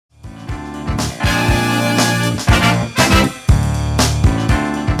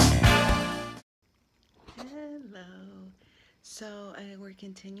We're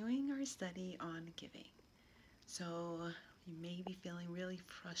continuing our study on giving. So you may be feeling really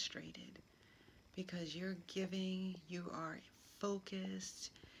frustrated because you're giving, you are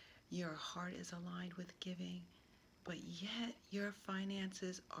focused, your heart is aligned with giving, but yet your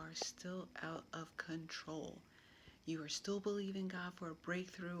finances are still out of control. You are still believing God for a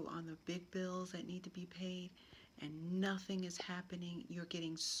breakthrough on the big bills that need to be paid, and nothing is happening. You're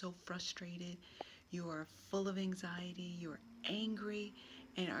getting so frustrated. You are full of anxiety. You're angry.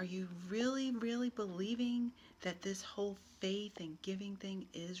 And are you really, really believing that this whole faith and giving thing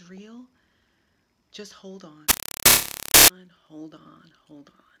is real? Just hold on. Hold on, hold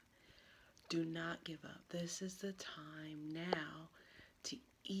on. Do not give up. This is the time now to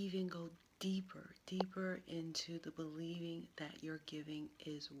even go deeper into the believing that your giving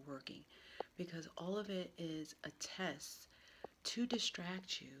is working. Because all of it is a test to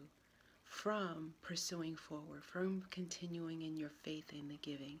distract you from pursuing forward, from continuing in your faith in the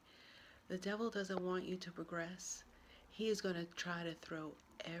giving. The devil doesn't want you to progress. He is going to try to throw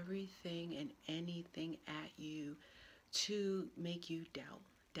everything and anything at you to make you doubt.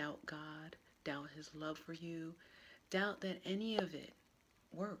 Doubt God, doubt his love for you, doubt that any of it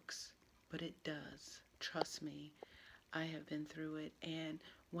works. But it does. Trust me, I have been through it. And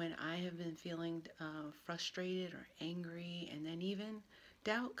when I have been feeling frustrated or angry, and then even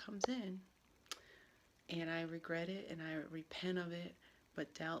doubt comes in, and I regret it and I repent of it,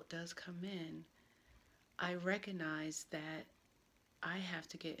 but doubt does come in, I recognize that I have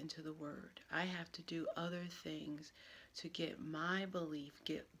to get into the Word. I have to do other things to get my belief,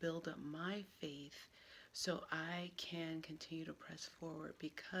 build up my faith, so I can continue to press forward.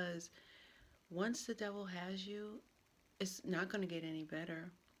 Because once the devil has you, it's not going to get any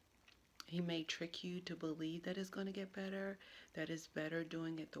better. He may trick you to believe that it's going to get better, that it's better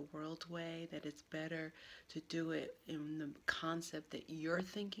doing it the world's way, that it's better to do it in the concept that you're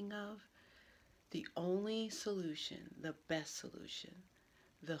thinking of. The only solution, the best solution,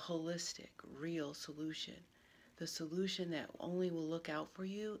 the holistic, real solution, the solution that only will look out for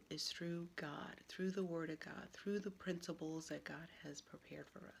you is through God, through the Word of God, through the principles that God has prepared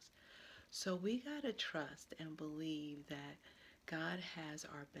for us. So we got to trust and believe that God has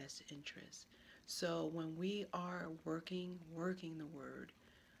our best interests. So when we are working the Word,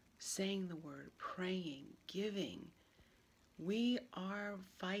 saying the Word, praying, giving, we are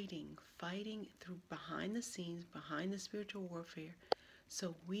fighting through behind the scenes, behind the spiritual warfare,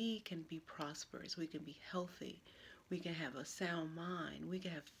 so we can be prosperous, we can be healthy, we can have a sound mind, we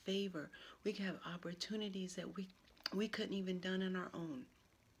can have favor, we can have opportunities that we couldn't even done on our own.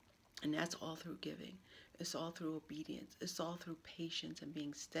 And that's all through giving. It's all through obedience. It's all through patience and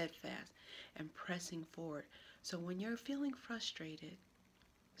being steadfast and pressing forward. So when you're feeling frustrated,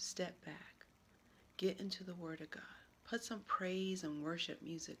 step back. Get into the Word of God. Put some praise and worship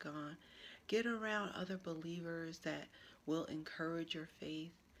music on. Get around other believers that will encourage your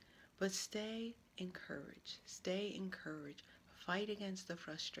faith. But stay encouraged. Stay encouraged. Fight against the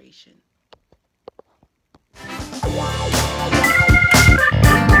frustration.